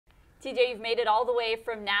TJ, you've made it all the way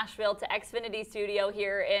from Nashville to Xfinity Studio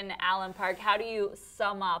here in Allen Park. How do you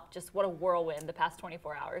sum up just what a whirlwind the past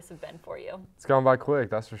 24 hours have been for you? It's gone by quick,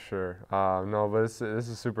 that's for sure. No, but this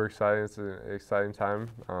is super exciting. It's an exciting time.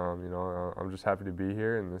 I'm just happy to be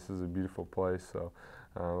here, and this is a beautiful place. So,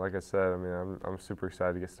 like I said, I'm super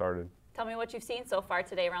excited to get started. Tell me what you've seen so far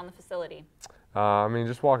today around the facility.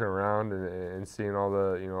 Just walking around and seeing all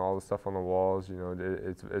the stuff on the walls.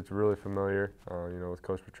 It's really familiar. With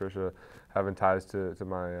Coach Patricia, having ties to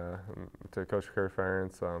Coach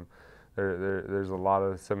Ferentz, there's a lot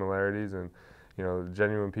of similarities and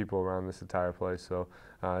genuine people around this entire place. So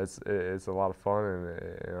it's a lot of fun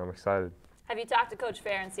and I'm excited. Have you talked to Coach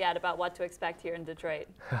Ferentz yet about what to expect here in Detroit?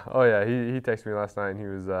 Oh yeah, he texted me last night and he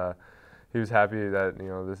was happy that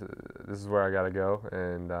this is where I got to go,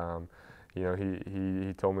 and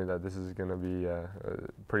he told me that this is going to be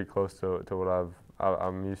pretty close to what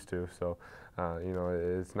I'm used to. So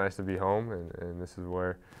it's nice to be home, and this is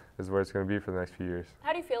where it's going to be for the next few years.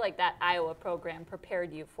 How do you feel like that Iowa program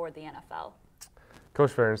prepared you for the NFL?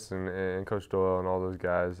 Coach Ferentz and Coach Doyle and all those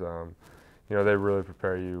guys, they really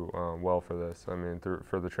prepare you well for this.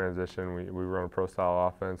 For the transition, we run a pro-style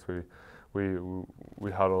offense. We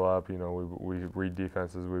huddle up, we read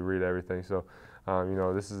defenses, we read everything. So,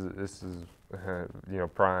 this is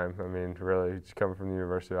prime. Really, coming from the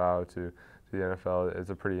University of Iowa to the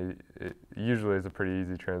NFL, usually it's a pretty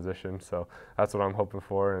easy transition. So that's what I'm hoping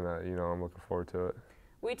for, and I'm looking forward to it.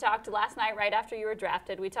 We talked last night right after you were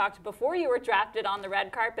drafted. We talked before you were drafted on the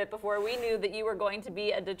red carpet, before we knew that you were going to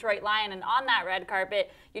be a Detroit Lion. And on that red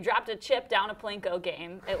carpet, you dropped a chip down a Plinko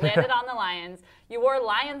game. It landed on the Lions. You wore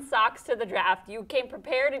Lion socks to the draft. You came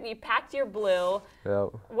prepared. You packed your blue. Yep.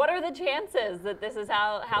 What are the chances that this is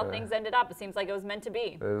how things ended up? It seems like it was meant to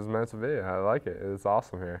be. It was meant to be. I like it. It's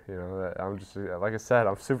awesome here. I'm just, like I said,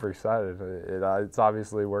 I'm super excited. It's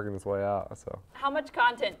obviously working its way out. So. How much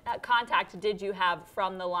contact did you have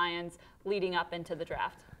from the Lions leading up into the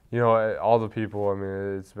draft? All the people.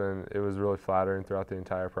 It was really flattering throughout the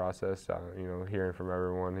entire process. Hearing from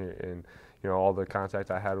everyone and all the contact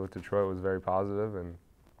I had with Detroit was very positive, and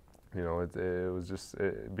it was just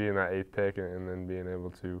being that 8th pick and then being able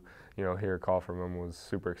to hear a call from them was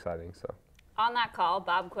super exciting. So. On that call,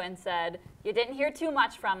 Bob Quinn said, "You didn't hear too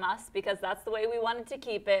much from us because that's the way we wanted to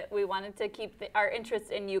keep it. We wanted to keep our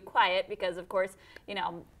interest in you quiet because, of course,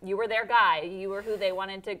 you were their guy. You were who they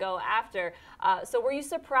wanted to go after." So were you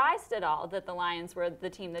surprised at all that the Lions were the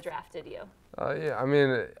team that drafted you? Yeah,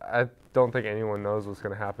 I don't think anyone knows what's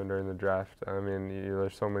going to happen during the draft.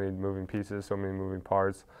 There's so many moving pieces, so many moving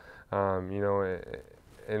parts.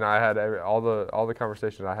 And I had all the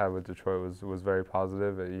conversations I had with Detroit was very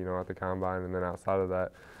positive, at the combine and then outside of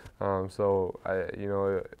that.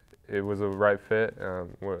 It was a right fit.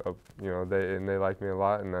 They liked me a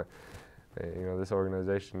lot, and this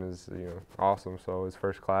organization is awesome. So it's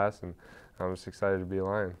first class, and I'm just excited to be a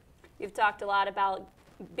Lion. You've talked a lot about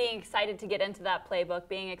being excited to get into that playbook,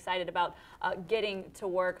 being excited about getting to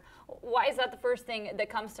work. Why is that the first thing that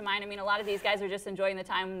comes to mind? A lot of these guys are just enjoying the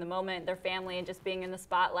time in the moment, their family, and just being in the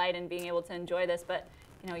spotlight and being able to enjoy this, but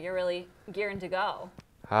you're really gearing to go.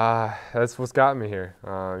 That's what's gotten me here.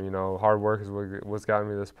 Hard work is what's gotten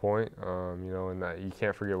me to this point, and that you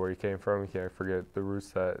can't forget where you came from, you can't forget the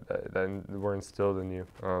roots that were instilled in you.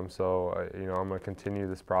 I'm going to continue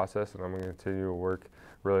this process, and I'm going to continue to work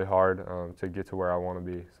really hard to get to where I want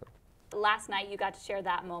to be. So. Last night you got to share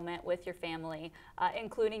that moment with your family,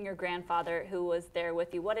 including your grandfather who was there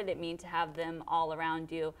with you. What did it mean to have them all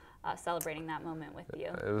around you celebrating that moment with you?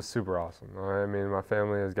 It was super awesome. My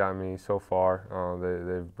family has gotten me so far.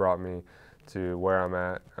 They've brought me to where I'm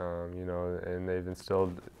at, and they've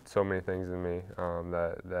instilled so many things in me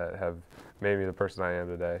that have made me the person I am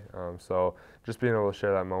today. So just being able to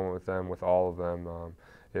share that moment with them, with all of them,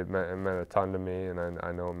 it meant a ton to me, and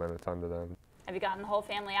I know it meant a ton to them. Have you gotten the whole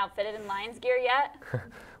family outfitted in Lions gear yet?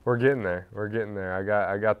 We're getting there. We're getting there.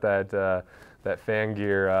 I got that fan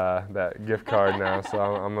gear, that gift card now, so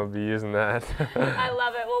I'm gonna be using that. I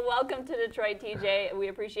love it. Well, welcome to Detroit, TJ. We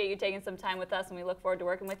appreciate you taking some time with us, and we look forward to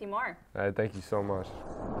working with you more. All right, thank you so much.